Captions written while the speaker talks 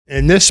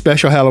In this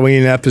special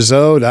Halloween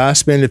episode, I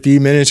spend a few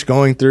minutes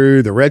going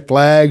through the red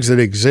flags that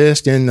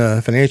exist in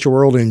the financial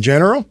world in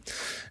general.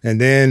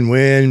 And then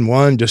when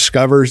one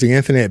discovers the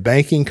infinite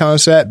banking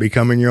concept,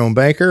 becoming your own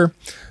banker,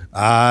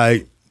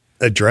 I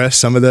address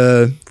some of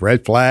the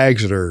red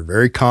flags that are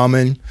very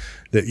common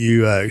that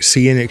you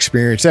see and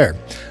experience there.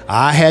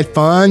 I had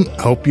fun.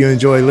 Hope you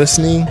enjoy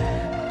listening.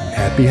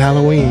 Happy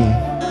Halloween.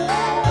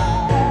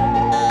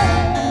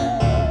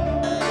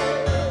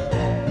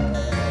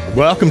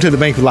 Welcome to the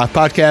Bank of Life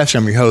podcast.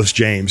 I'm your host,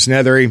 James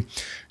Nethery.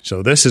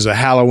 So this is a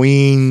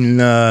Halloween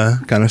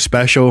kind of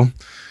special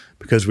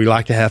because we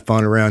like to have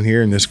fun around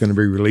here, and this is going to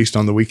be released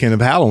on the weekend of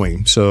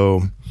Halloween.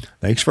 So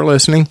thanks for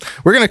listening.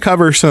 We're going to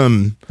cover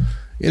some,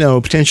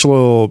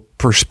 potential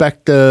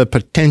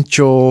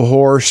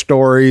horror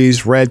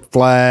stories, red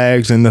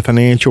flags in the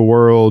financial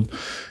world,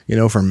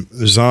 from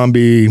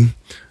zombie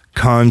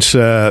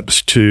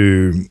concepts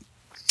to,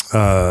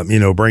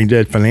 brain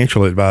dead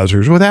financial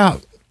advisors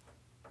without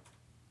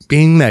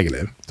being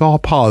negative. It's all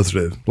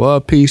positive.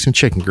 Love, peace, and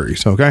chicken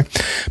grease. Okay.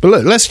 But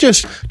look, let's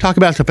just talk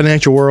about the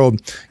financial world,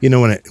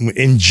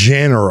 in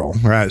general,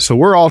 right? So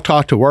we're all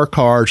taught to work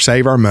hard,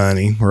 save our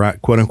money,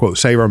 right? Quote unquote,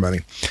 save our money.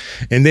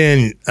 And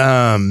then,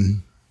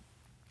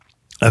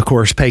 of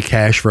course, pay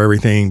cash for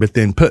everything, but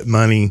then put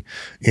money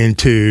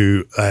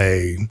into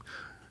a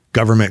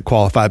government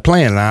qualified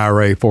plan, an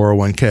IRA,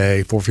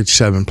 401k,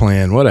 457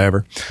 plan,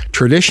 whatever,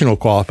 traditional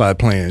qualified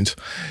plans.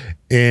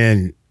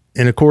 And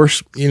of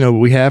course,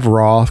 we have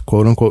Roth,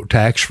 quote unquote,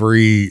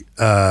 tax-free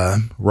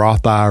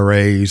Roth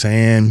IRAs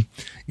and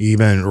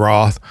even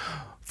Roth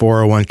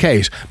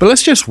 401ks. But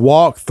let's just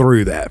walk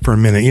through that for a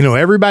minute.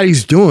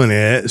 Everybody's doing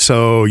it,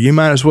 so you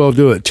might as well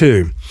do it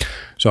too.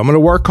 So I'm going to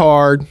work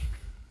hard.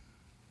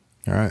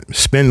 All right.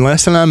 Spend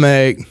less than I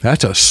make.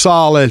 That's a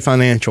solid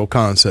financial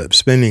concept,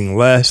 spending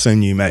less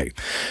than you make.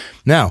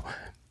 Now,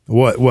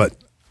 what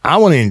I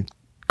want to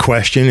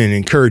question and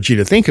encourage you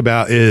to think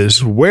about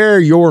is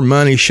where your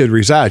money should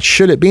reside.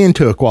 Should it be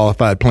into a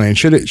qualified plan?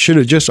 Should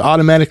it just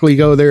automatically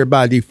go there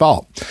by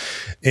default?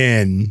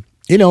 And,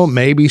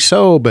 maybe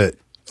so, but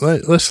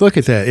let's look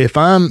at that. If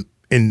I'm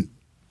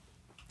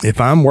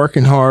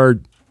working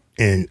hard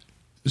and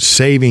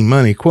saving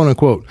money, quote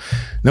unquote,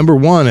 number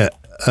one,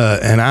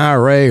 an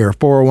IRA or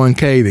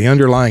 401k, the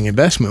underlying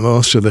investment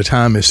most of the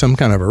time is some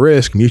kind of a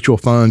risk, mutual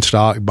fund,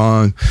 stock,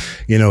 bond,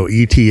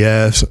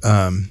 ETFs,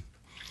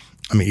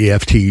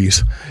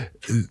 EFTs,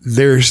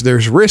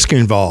 there's risk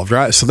involved,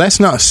 right? So that's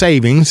not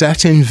savings,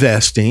 that's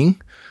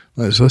investing.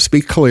 Let's be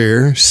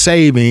clear,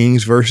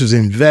 savings versus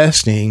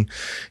investing,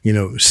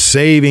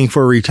 saving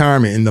for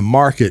retirement in the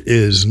market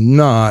is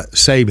not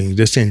savings,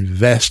 it's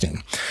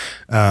investing.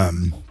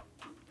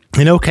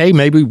 And okay,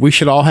 maybe we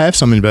should all have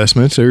some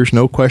investments. There's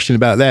no question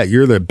about that.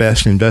 You're the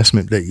best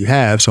investment that you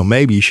have. So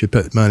maybe you should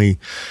put money,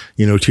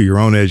 to your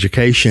own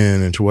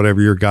education and to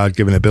whatever your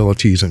God-given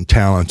abilities and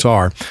talents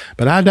are.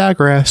 But I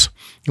digress.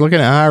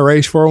 Looking at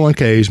IRAs,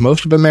 401ks,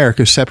 most of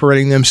America is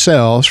separating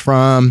themselves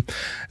from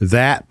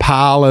that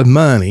pile of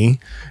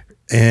money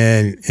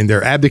and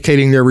they're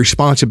abdicating their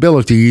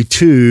responsibility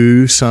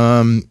to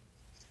some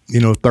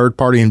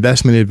third-party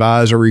investment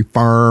advisory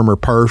firm or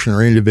person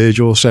or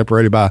individual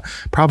separated by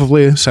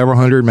probably several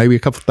hundred, maybe a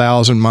couple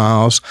thousand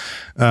miles.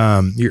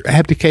 You're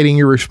abdicating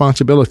your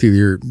responsibility.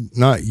 You're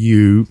not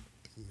you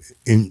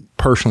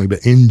personally,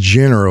 but in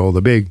general,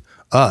 the big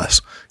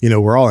us.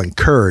 We're all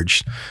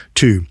encouraged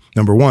to,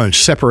 number one,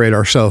 separate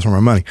ourselves from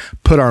our money,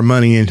 put our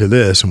money into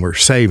this, and we're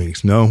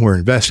savings. No, we're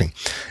investing.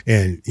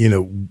 And,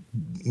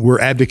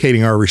 we're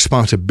abdicating our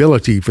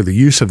responsibility for the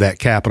use of that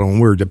capital, and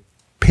we're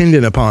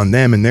dependent upon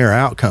them and their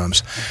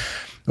outcomes.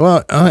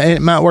 Well,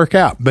 it might work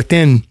out. But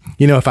then,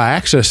 if I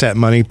access that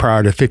money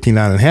prior to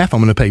 59 and a half, I'm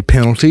going to pay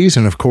penalties.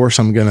 And of course,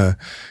 I'm going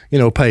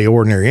to, pay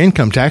ordinary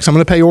income tax. I'm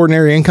going to pay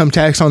ordinary income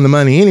tax on the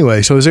money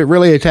anyway. So is it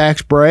really a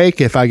tax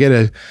break if I get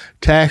a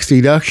tax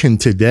deduction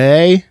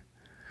today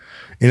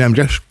and I'm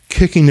just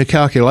kicking the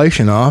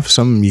calculation off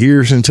some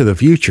years into the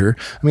future?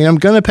 I'm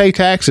going to pay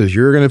taxes.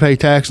 You're going to pay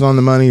taxes on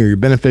the money, or your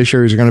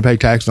beneficiaries are going to pay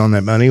taxes on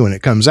that money when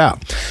it comes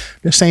out.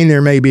 Just saying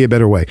there may be a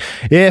better way.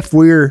 If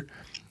we're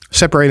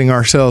separating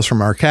ourselves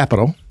from our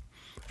capital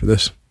for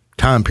this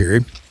time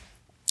period,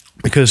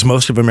 because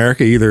most of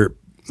America, either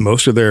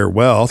most of their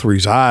wealth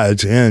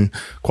resides in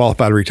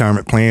qualified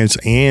retirement plans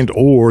and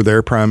or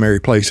their primary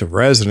place of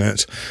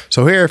residence.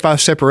 So here, if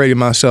I've separated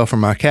myself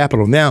from my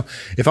capital, now,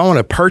 if I want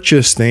to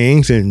purchase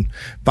things and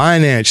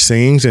finance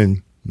things,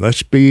 and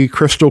let's be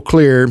crystal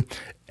clear,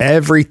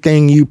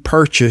 everything you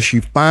purchase,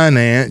 you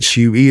finance,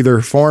 you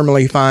either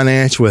formally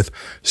finance with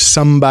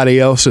somebody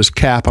else's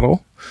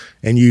capital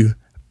and you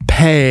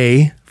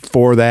pay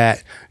for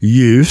that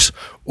use,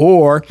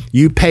 or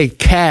you pay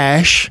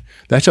cash.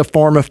 That's a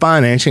form of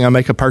financing. I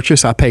make a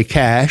purchase, I pay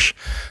cash.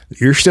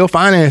 You're still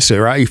financing it,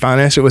 right? You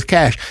finance it with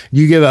cash.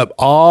 You give up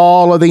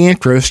all of the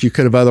interest you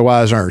could have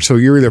otherwise earned. So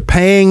you're either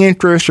paying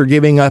interest or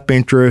giving up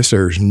interest.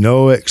 There's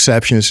no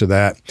exceptions to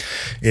that.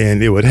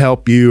 And it would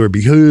help you or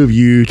behoove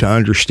you to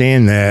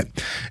understand that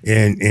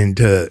and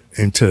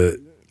to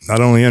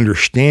not only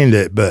understand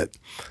it, but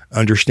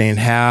understand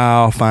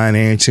how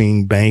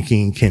financing,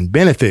 banking can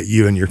benefit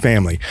you and your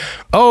family.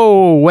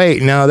 Oh,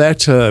 wait, now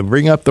that's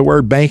bring up the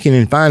word banking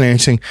and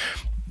financing.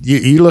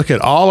 You look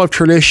at all of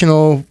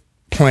traditional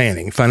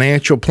planning,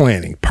 financial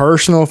planning,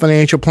 personal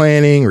financial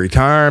planning,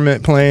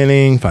 retirement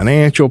planning,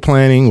 financial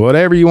planning,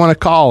 whatever you want to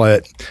call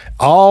it,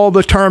 all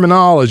the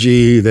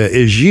terminology that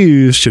is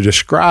used to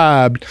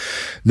describe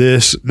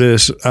this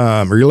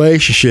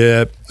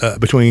relationship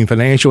between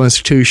financial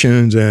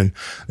institutions and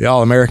the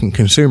all-American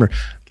consumer,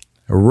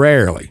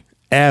 rarely,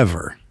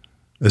 ever,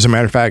 as a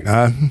matter of fact,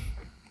 I'm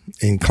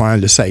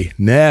inclined to say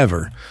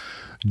never,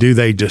 do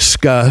they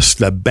discuss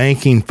the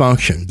banking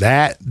function.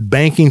 That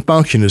banking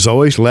function is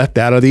always left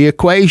out of the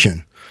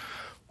equation.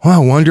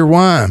 Well, I wonder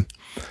why.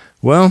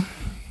 Well,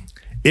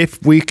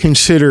 if we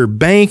consider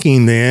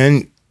banking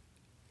then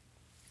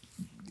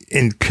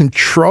in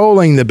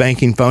controlling the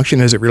banking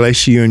function as it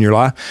relates to you in your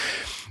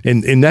life,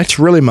 and that's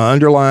really my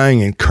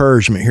underlying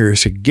encouragement here,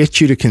 is to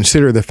get you to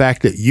consider the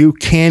fact that you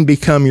can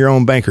become your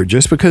own banker.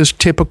 Just because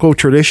typical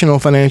traditional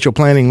financial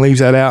planning leaves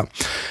that out,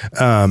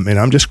 and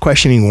I'm just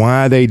questioning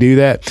why they do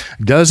that,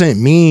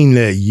 doesn't mean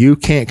that you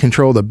can't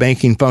control the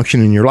banking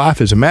function in your life.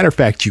 As a matter of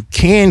fact, you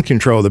can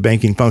control the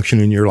banking function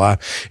in your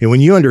life. And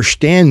when you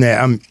understand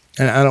that,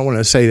 and I don't want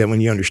to say that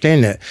when you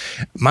understand that,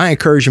 my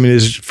encouragement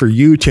is for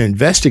you to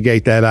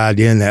investigate that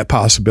idea and that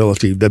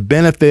possibility. The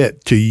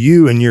benefit to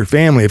you and your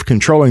family of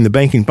controlling the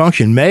banking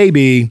function may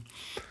be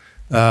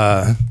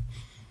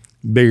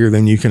bigger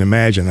than you can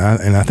imagine.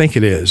 And I think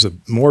it is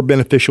more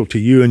beneficial to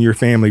you and your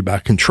family by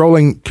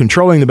controlling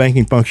the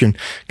banking function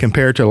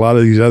compared to a lot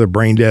of these other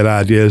brain dead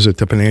ideas that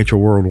the financial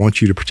world wants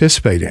you to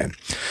participate in.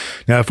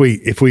 Now,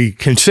 if we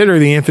consider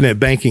the infinite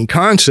banking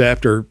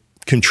concept, or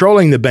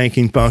controlling the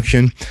banking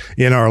function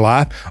in our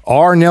life,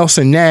 our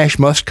Nelson Nash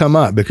must come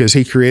up, because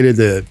he created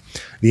the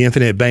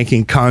infinite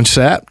banking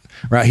concept,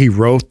 right? He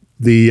wrote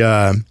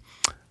the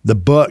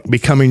book,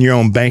 Becoming Your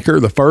Own Banker,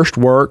 the first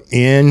work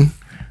in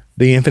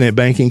the infinite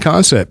banking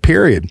concept,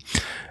 period.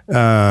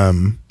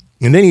 And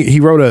then he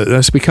wrote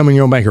that's Becoming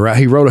Your Own Banker, right?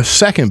 He wrote a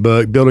second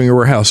book, Building a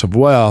Warehouse of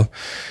Wealth.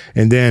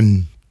 And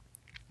then,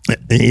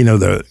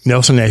 the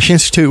Nelson Nash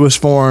Institute was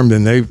formed,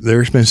 and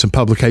there's been some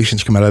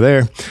publications come out of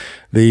there.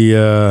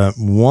 The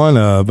one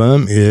of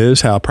them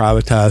is How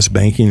Privatized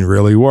Banking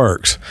Really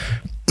Works.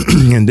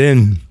 And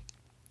then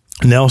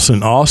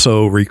Nelson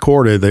also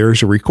recorded,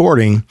 there's a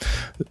recording,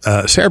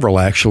 several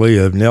actually,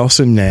 of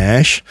Nelson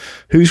Nash,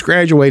 who's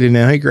graduated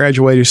now. He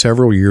graduated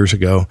several years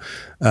ago.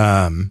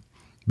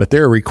 But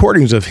there are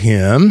recordings of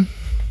him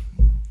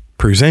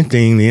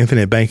presenting the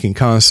infinite banking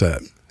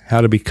concept,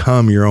 how to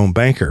become your own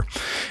banker.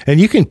 And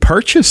you can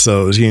purchase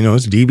those,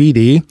 it's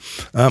DVD,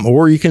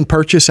 or you can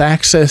purchase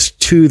access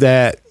to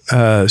that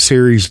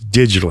series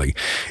digitally.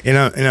 And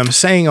I'm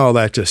saying all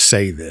that to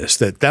say this,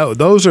 that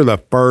those are the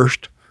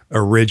first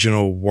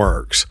original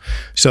works.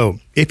 So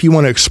if you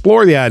want to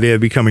explore the idea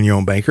of becoming your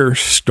own banker,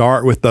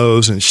 start with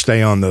those and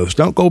stay on those.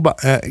 Don't go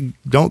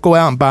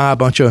out and buy a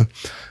bunch of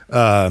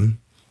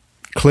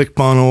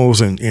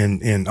ClickFunnels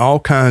and all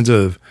kinds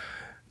of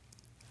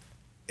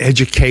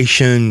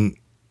education,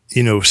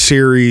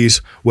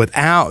 series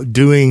without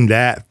doing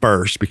that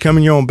first.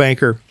 Becoming Your Own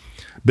Banker,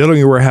 Building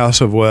Your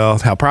Warehouse of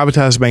Wealth, How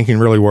Privatized Banking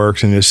Really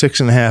Works, in a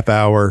 6.5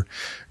 hour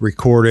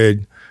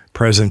recorded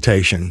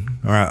presentation.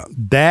 All right.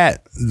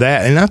 That,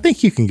 and I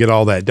think you can get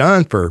all that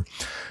done for,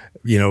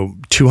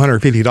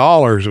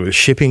 $250 with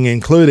shipping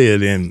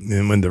included,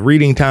 and when the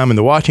reading time and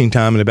the watching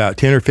time in about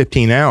 10 or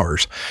 15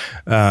 hours.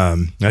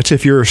 That's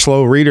if you're a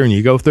slow reader and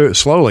you go through it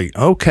slowly.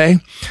 Okay.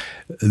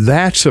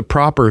 That's a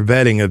proper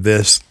vetting of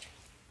this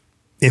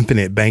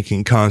infinite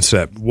banking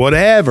concept.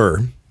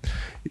 Whatever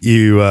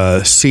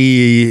you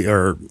see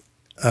or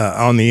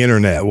on the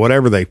internet,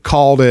 whatever they've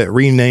called it,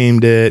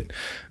 renamed it,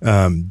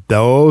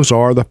 those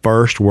are the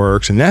first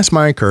works. And that's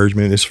my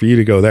encouragement, is for you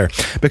to go there.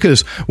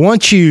 Because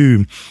once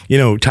you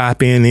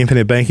type in the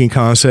infinite banking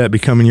concept,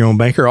 Becoming Your Own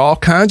Banker, all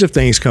kinds of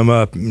things come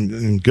up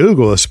in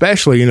Google,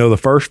 especially, the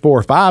first 4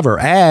 or 5 are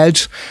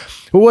ads.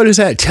 Well, what does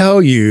that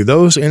tell you?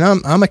 Those, and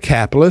I'm a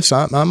capitalist.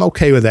 I'm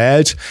okay with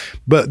ads,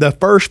 but the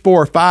first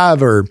 4 or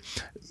 5 are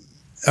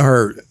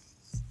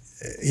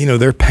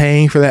they're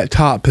paying for that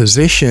top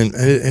position.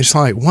 It's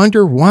like,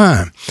 wonder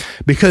why?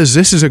 Because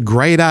this is a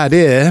great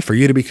idea for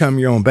you to become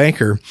your own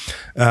banker.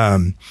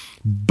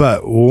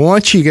 But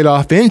once you get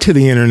off into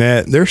the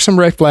internet, there's some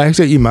red flags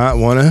that you might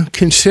want to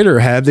consider.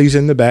 Have these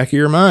in the back of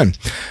your mind.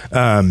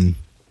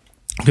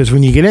 Because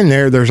when you get in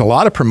there, there's a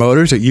lot of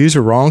promoters that use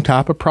the wrong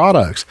type of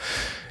products.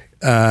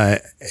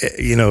 Like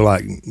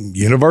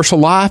Universal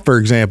Life, for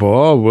example.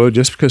 Oh, well,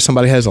 just because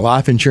somebody has a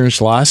life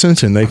insurance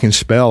license and they can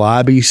spell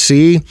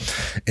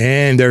IBC,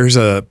 and there's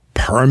a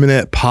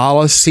permanent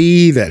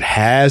policy that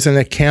has an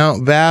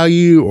account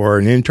value or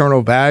an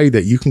internal value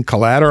that you can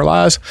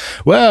collateralize,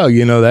 well,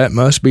 that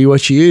must be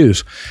what you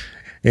use.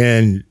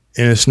 And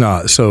it's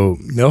not. So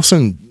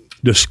Nelson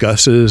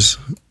discusses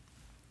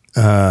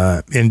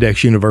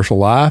Index Universal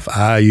Life,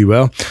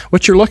 IUL.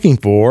 What you're looking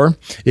for,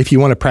 if you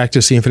want to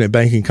practice the infinite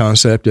banking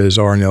concept, as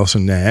R.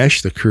 Nelson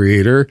Nash, the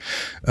creator,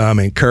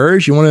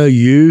 encouraged, you want to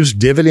use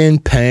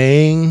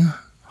dividend-paying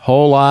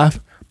whole life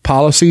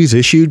policies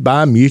issued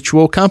by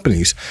mutual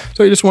companies.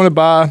 So you just want to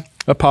buy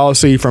a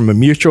policy from a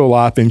mutual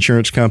life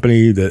insurance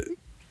company that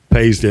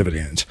pays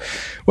dividends.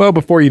 Well,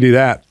 before you do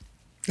that,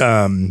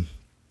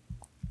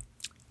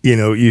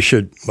 you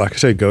should, like I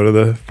said, go to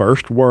the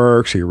first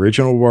works, the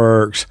original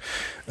works.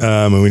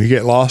 And when you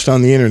get lost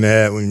on the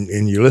internet,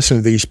 and you listen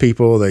to these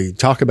people, they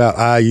talk about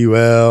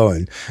IUL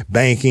and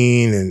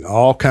banking and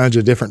all kinds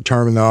of different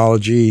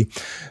terminology,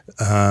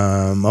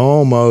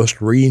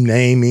 almost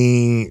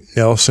renaming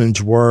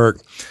Nelson's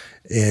work.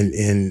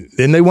 And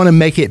then they want to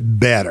make it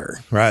better,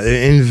 right?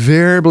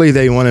 Invariably,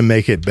 they want to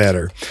make it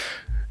better.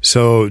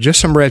 So just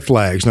some red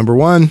flags. Number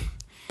one,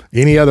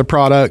 any other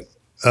product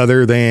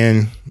other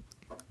than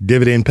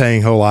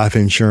dividend-paying whole life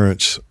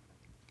insurance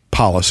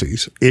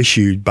policies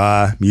issued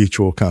by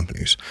mutual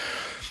companies.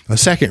 A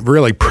second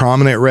really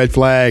prominent red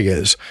flag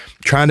is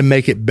trying to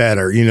make it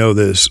better.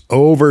 This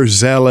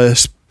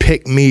overzealous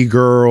pick-me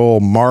girl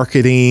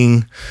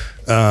marketing.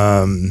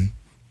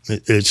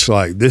 It's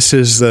like, this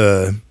is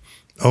the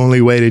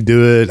only way to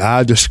do it.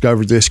 I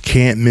discovered this.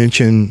 Can't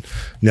mention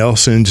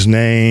Nelson's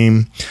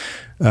name.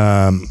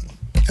 And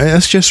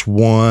that's just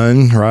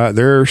one, right?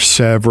 There are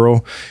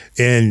several.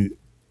 And,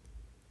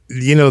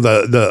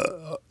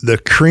 the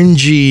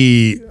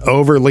cringy,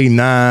 overly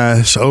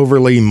nice,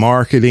 overly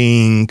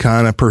marketing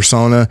kind of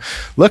persona.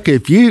 Look,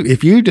 if you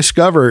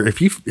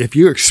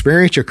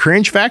experience a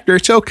cringe factor,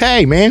 it's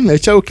okay, man.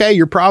 It's okay.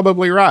 You're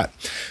probably right.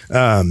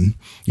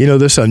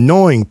 This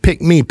annoying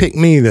pick me,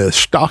 the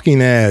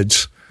stalking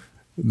ads,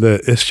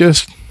 it's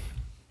just,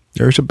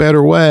 there's a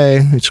better way.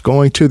 It's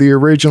going to the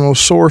original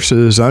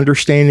sources,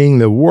 understanding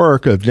the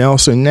work of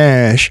Nelson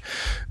Nash,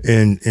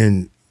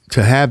 and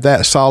to have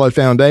that solid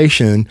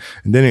foundation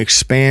and then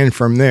expand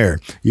from there.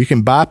 You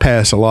can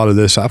bypass a lot of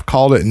this. I've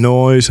called it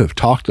noise. I've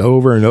talked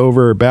over and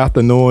over about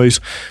the noise,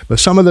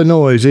 but some of the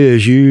noise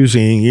is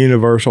using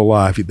Universal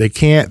Life. They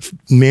can't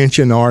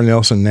mention R.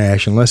 Nelson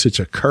Nash unless it's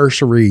a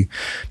cursory,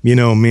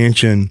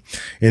 mention,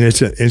 and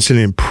it's an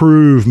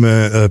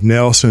improvement of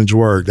Nelson's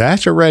work.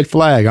 That's a red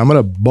flag. I'm going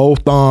to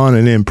bolt on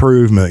an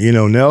improvement.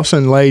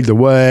 Nelson laid the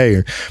way,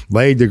 or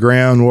laid the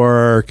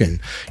groundwork,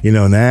 and,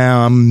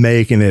 now I'm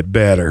making it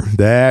better.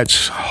 That's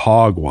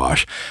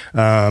hogwash.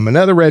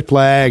 Another red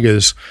flag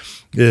is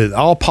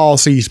all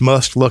policies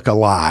must look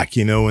alike.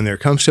 When there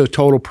comes to a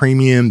total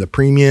premium, the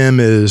premium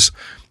that's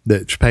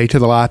paid to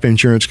the life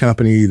insurance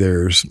company.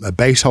 There's a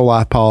base whole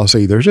life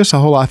policy. There's just a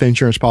whole life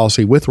insurance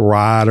policy with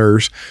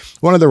riders.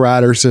 One of the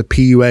riders is a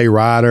PUA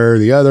rider.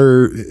 The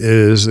other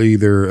is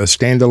either a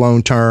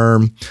standalone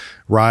term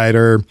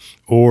rider,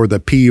 or the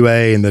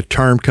PUA and the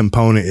term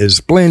component is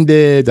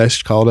blended.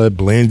 That's called a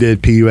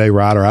blended PUA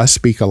rider. I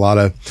speak a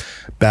lot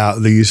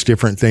about these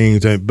different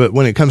things, but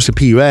when it comes to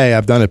PUA,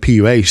 I've done a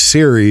PUA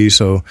series.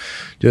 So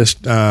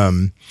just,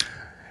 James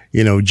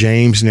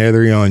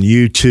Nethery on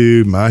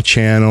YouTube, my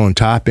channel, and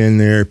type in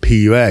there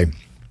PUA.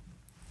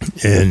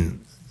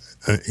 And,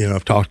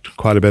 I've talked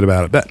quite a bit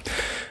about it, but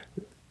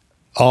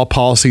all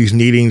policies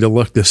needing to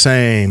look the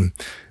same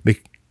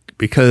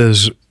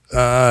because,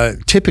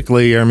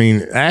 typically,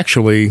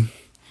 actually,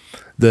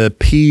 the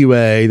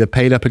PUA, the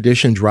paid up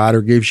additions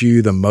rider, gives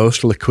you the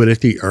most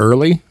liquidity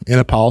early in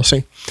a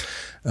policy.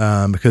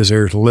 Because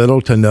there's little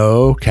to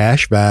no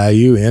cash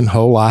value in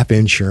whole life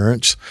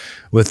insurance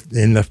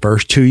within the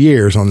first 2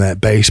 years on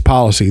that base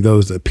policy.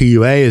 The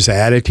PUA is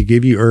added to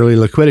give you early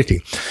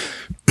liquidity.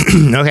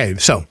 Okay,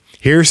 so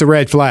here's the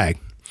red flag.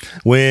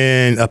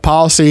 When a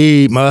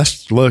policy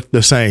must look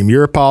the same,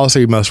 your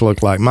policy must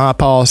look like my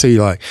policy.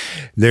 Like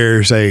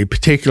there's a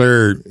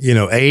particular,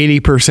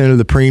 80% of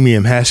the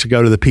premium has to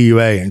go to the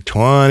PUA and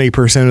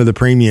 20% of the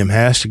premium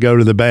has to go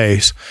to the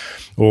base,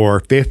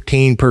 or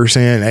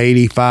 15%,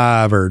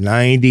 85, or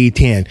 90,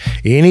 10.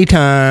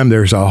 Anytime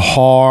there's a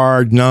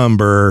hard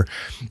number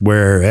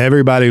where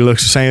everybody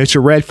looks the same, it's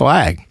a red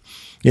flag.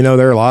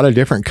 There are a lot of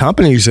different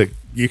companies that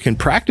you can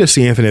practice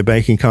the infinite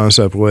banking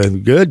concept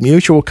with, good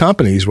mutual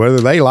companies,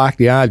 whether they like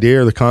the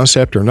idea or the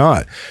concept or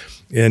not.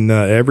 And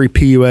every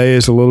PUA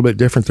is a little bit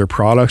different. Their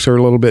products are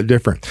a little bit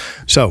different.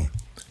 So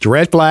it's a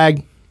red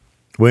flag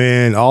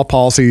when all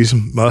policies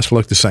must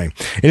look the same.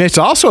 And it's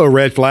also a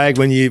red flag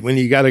when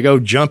you got to go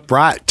jump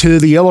right to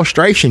the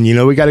illustration.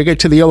 We got to get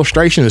to the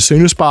illustration as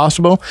soon as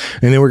possible.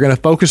 And then we're going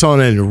to focus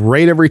on a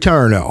rate of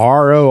return, a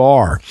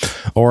ROR,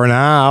 or an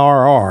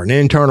IRR, an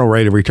internal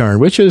rate of return,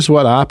 which is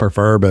what I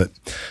prefer. But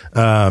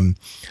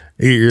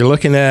you're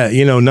looking at,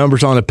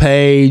 numbers on a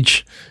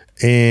page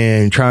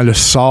and trying to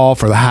solve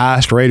for the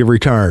highest rate of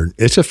return.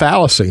 It's a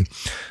fallacy.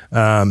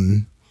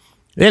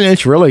 And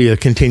it's really a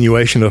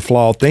continuation of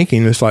flawed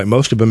thinking. It's like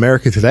most of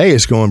America today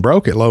is going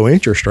broke at low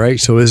interest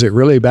rates. So is it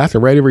really about the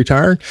rate of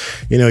return?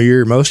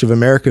 Most of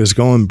America is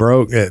going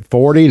broke at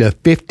 40 to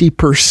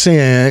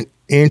 50%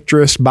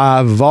 interest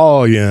by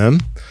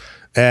volume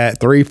at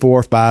 3,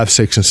 4, 5,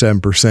 6,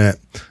 and 7%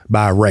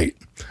 by rate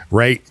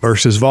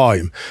versus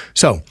volume.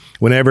 So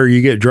whenever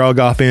you get drug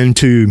off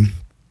into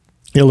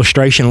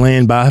illustration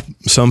land by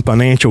some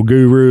financial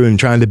guru and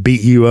trying to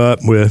beat you up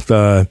with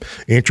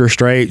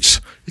interest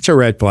rates, it's a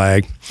red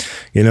flag,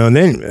 and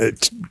then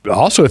it's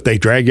also if they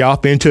drag you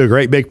off into a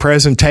great big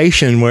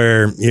presentation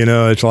where,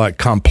 it's like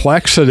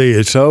complexity,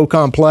 it's so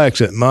complex,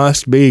 it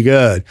must be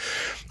good.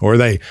 Or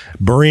they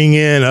bring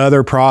in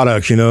other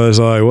products, it's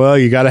like, well,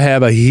 you got to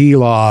have a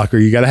HELOC, or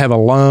you got to have a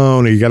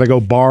loan, or you got to go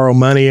borrow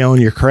money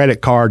on your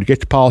credit card to get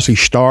the policy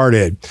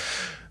started.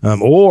 I'm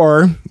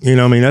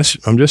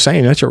just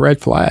saying that's a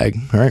red flag,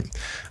 right?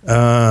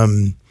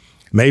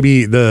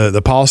 Maybe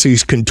the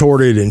policy's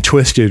contorted and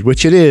twisted,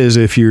 which it is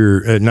if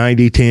you're at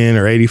 90-10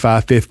 or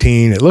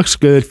 85-15. It looks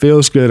good,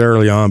 feels good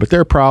early on, but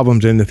there are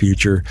problems in the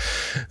future.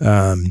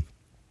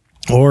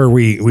 Or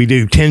we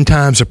do 10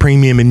 times the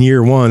premium in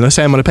year one. Let's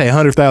say I'm going to pay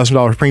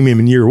 $100,000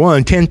 premium in year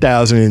one,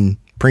 $10,000 in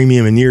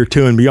premium in year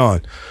two and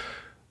beyond.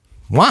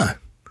 Why?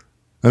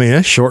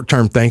 That's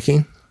short-term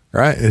thinking.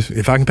 Right?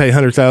 If I can pay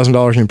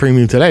 $100,000 in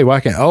premium today, why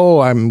can't?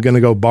 I'm going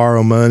to go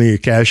borrow money,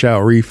 cash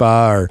out,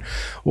 refi, or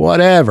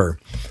whatever.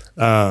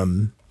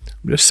 I'm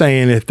just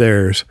saying, if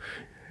there's,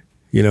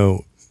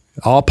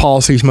 all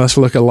policies must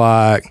look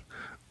alike,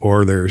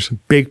 or there's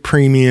big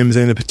premiums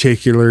in a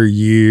particular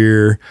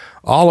year,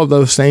 all of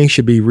those things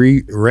should be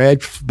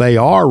red. They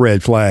are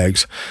red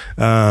flags.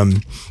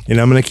 I'm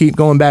going to keep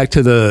going back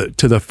to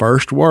the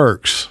first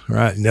works,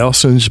 right?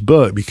 Nelson's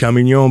book,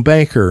 Becoming Your Own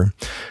Banker.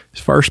 His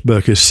first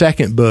book, his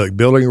second book,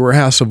 Building a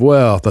Warehouse of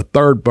Wealth, the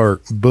third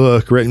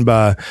book written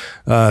by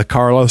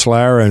Carlos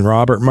Lara and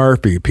Robert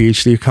Murphy,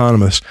 PhD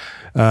economists,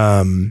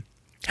 How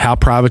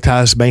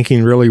Privatized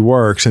Banking Really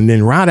Works. And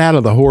then right out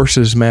of the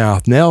horse's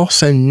mouth,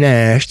 Nelson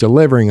Nash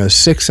delivering a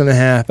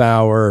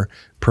 6.5-hour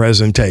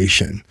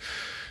presentation,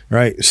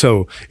 right?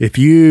 So if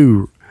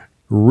you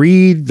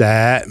read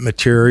that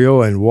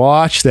material and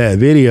watch that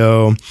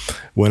video,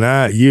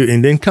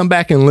 and then come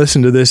back and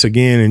listen to this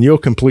again, and you'll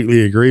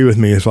completely agree with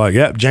me. It's like,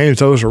 yep, James,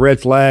 those are red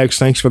flags.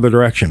 Thanks for the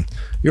direction.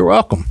 You're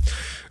welcome.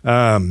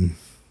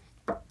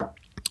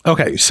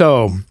 Okay,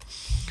 so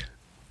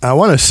I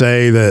want to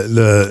say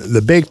that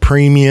the big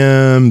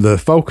premium, the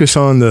focus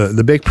on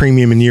the big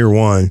premium in year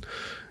one,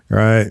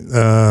 right?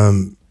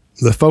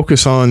 The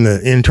focus on the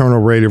internal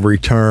rate of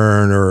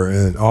return, or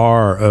an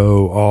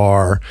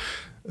ROR,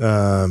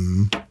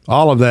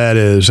 all of that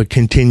is a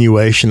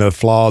continuation of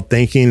flawed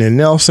thinking. And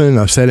Nelson,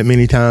 I've said it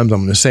many times,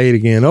 I'm going to say it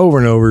again over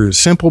and over. It's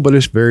simple, but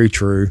it's very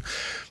true.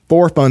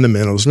 4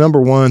 fundamentals.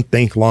 Number 1,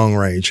 think long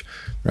range.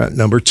 Right?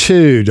 Number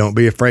 2, don't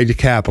be afraid to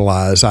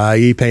capitalize,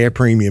 i.e. pay a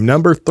premium.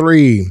 Number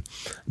 3,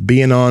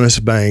 be an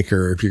honest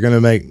banker. If you're going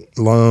to make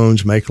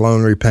loans, make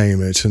loan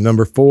repayments. And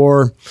number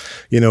 4,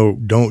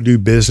 don't do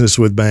business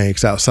with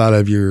banks outside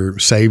of your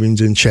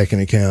savings and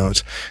checking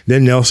accounts.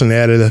 Then Nelson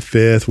added a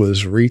 5th,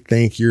 was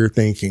rethink your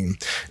thinking.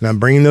 And I'm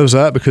bringing those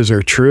up because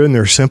they're true and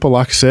they're simple.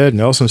 Like I said,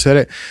 Nelson said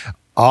it.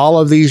 All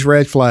of these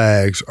red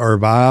flags are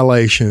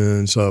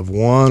violations of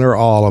one or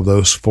all of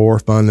those 4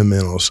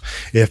 fundamentals.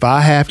 If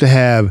I have to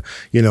have,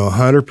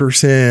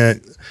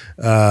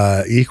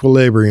 100%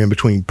 equilibrium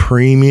between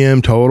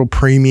total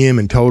premium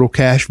and total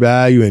cash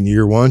value in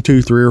year 1,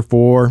 2, 3, or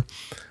 4,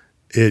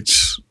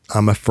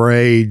 I'm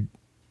afraid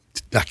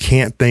I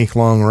can't think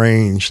long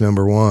range,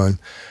 number 1.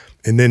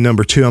 And then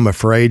number 2, I'm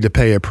afraid to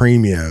pay a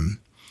premium,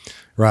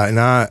 right?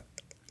 And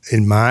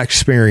in my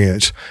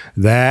experience,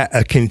 that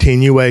a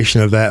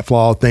continuation of that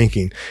flawed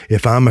thinking.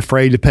 If I'm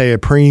afraid to pay a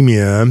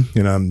premium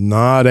and I'm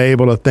not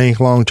able to think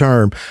long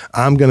term,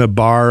 I'm going to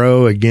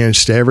borrow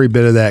against every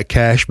bit of that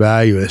cash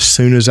value as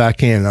soon as I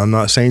can. I'm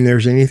not saying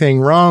there's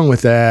anything wrong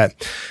with that,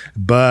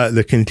 but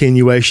the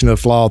continuation of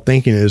flawed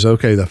thinking is,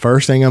 okay, the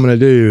first thing I'm going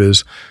to do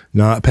is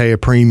not pay a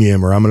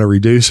premium, or I'm going to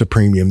reduce a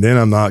premium. Then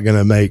I'm not going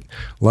to make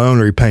loan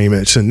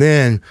repayments, and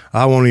then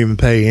I won't even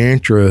pay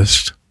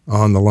interest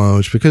on the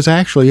loans, because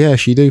actually,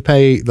 yes, you do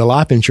pay the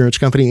life insurance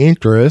company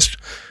interest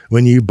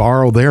when you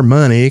borrow their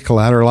money,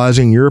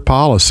 collateralizing your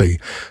policy.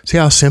 See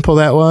how simple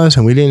that was?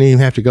 And we didn't even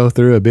have to go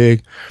through a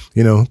big,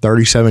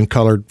 37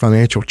 colored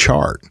financial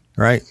chart,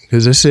 right?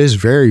 Because this is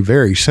very,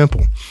 very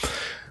simple.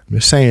 I'm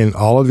just saying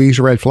all of these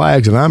red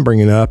flags that I'm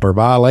bringing up are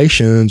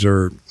violations,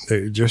 or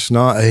they're just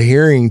not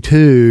adhering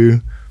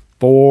to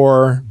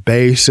 4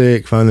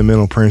 basic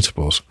fundamental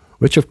principles,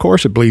 which of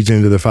course it bleeds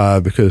into the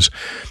 5, because,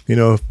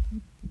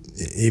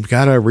 you've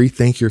got to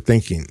rethink your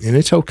thinking, and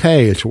it's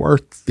okay. It's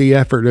worth the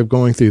effort of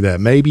going through that.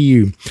 Maybe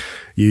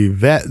you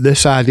vet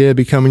this idea of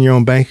becoming your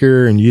own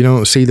banker and you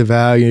don't see the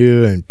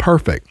value, and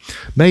perfect.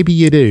 Maybe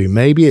you do.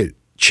 Maybe it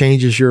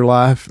changes your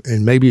life,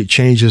 and maybe it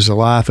changes the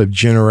life of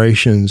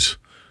generations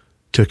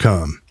to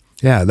come.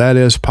 Yeah, that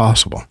is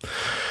possible.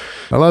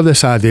 I love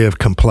this idea of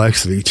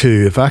complexity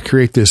too. If I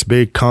create this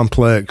big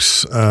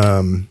complex,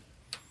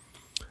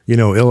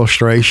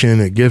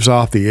 illustration, it gives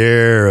off the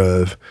air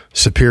of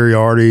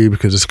superiority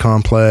because it's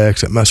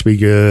complex. It must be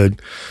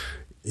good.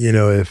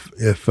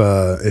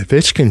 If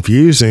it's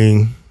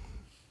confusing,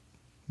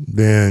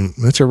 then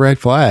it's a red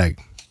flag.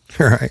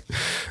 Right.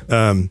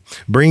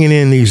 Bringing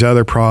in these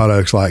other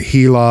products like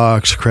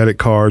HELOCs, credit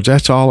cards,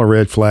 that's all a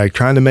red flag.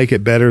 Trying to make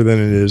it better than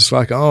it is.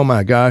 Like, oh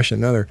my gosh,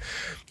 another,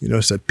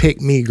 it's a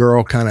pick me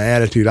girl kind of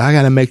attitude. I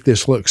got to make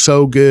this look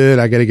so good.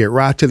 I got to get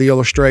right to the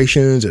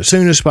illustrations as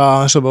soon as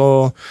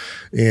possible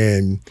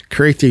and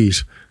create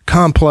these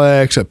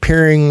complex,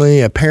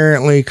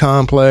 apparently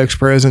complex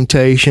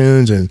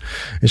presentations. And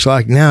it's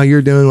like, now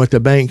you're doing what the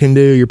bank can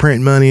do. You're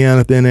printing money out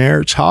of thin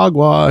air. It's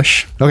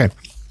hogwash. Okay.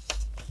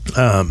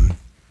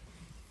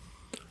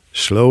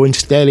 Slow and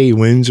steady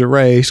wins a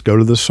race. Go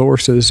to the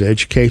sources,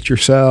 educate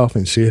yourself,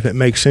 and see if it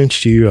makes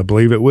sense to you. I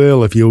believe it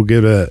will if you'll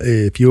give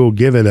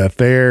it a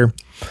fair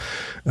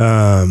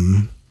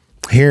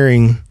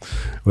hearing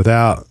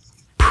without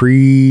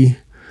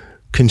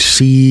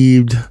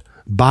preconceived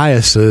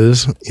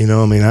biases.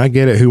 I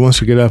get it. Who wants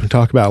to get up and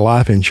talk about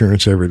life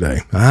insurance every day?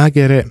 I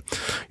get it.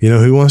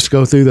 Who wants to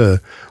go through the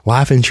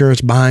life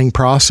insurance buying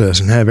process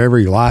and have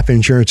every life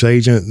insurance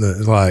agent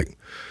like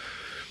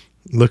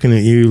looking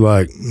at you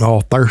like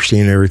all thirsty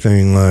and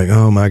everything, like,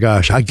 oh my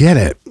gosh, I get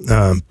it.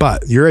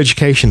 But your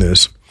education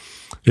is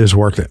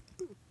worth it.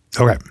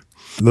 Okay.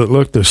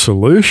 Look, the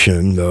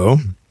solution though,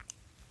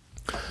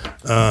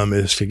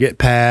 is to get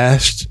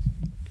past,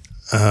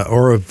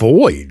 or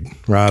avoid,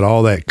 right,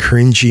 all that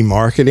cringy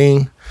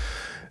marketing,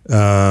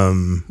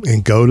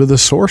 and go to the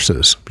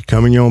sources.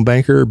 Becoming your own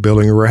banker,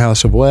 building a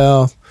warehouse of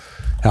wealth,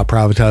 how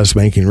privatized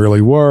banking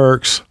really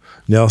works,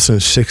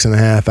 Nelson's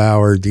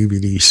 6.5-hour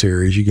DVD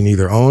series. You can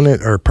either own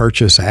it or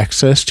purchase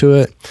access to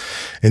it.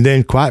 And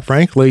then, quite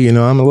frankly,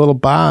 I'm a little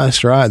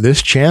biased, right?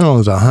 This channel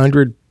is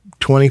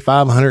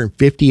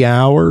 150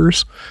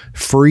 hours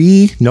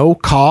free, no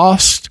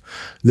cost,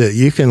 that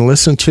you can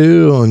listen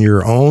to on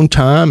your own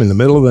time in the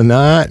middle of the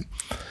night.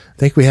 I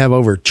think we have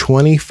over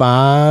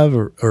 25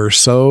 or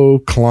so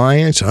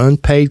clients,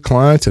 unpaid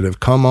clients, that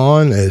have come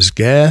on as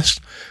guests,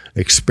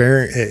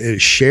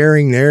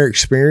 sharing their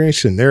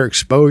experience and their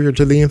exposure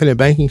to the infinite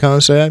banking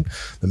concept,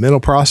 the mental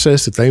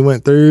process that they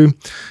went through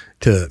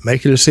to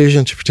make a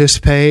decision to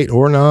participate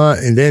or not,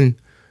 and then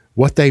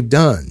what they've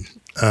done.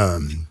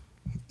 Had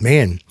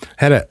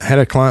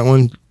a client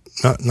one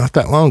not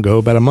that long ago,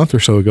 about a month or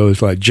so ago.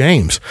 It's like,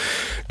 James,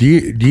 do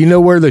you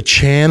know where the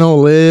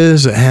channel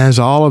is that has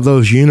all of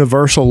those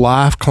universal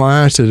life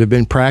clients that have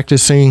been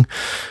practicing,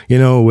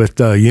 with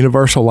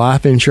universal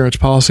life insurance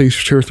policies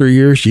for 2 or 3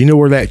 years? Do you know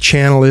where that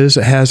channel is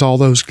that has all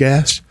those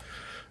guests?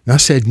 And I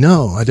said,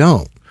 no, I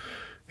don't.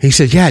 He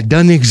said, yeah, it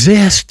doesn't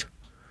exist.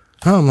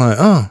 I'm like,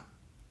 oh,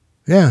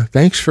 yeah,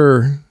 thanks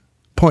for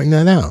pointing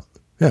that out.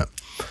 Yeah,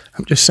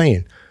 I'm just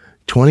saying,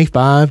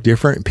 25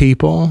 different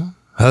people,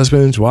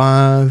 husbands,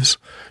 wives,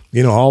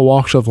 all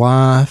walks of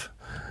life,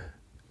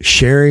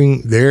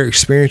 sharing their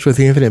experience with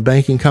the infinite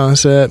banking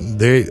concept.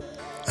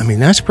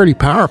 That's pretty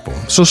powerful.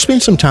 So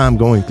spend some time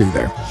going through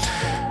there.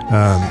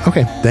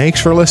 Okay.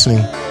 Thanks for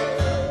listening.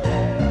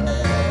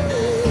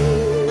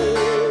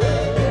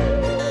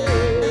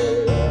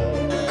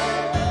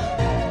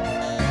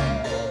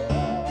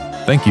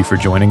 Thank you for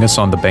joining us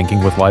on the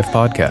Banking with Life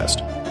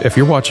podcast. If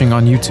you're watching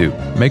on YouTube,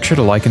 make sure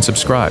to like and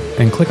subscribe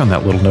and click on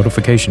that little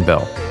notification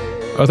bell.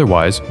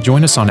 Otherwise,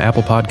 join us on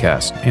Apple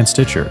Podcasts and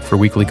Stitcher for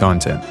weekly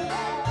content.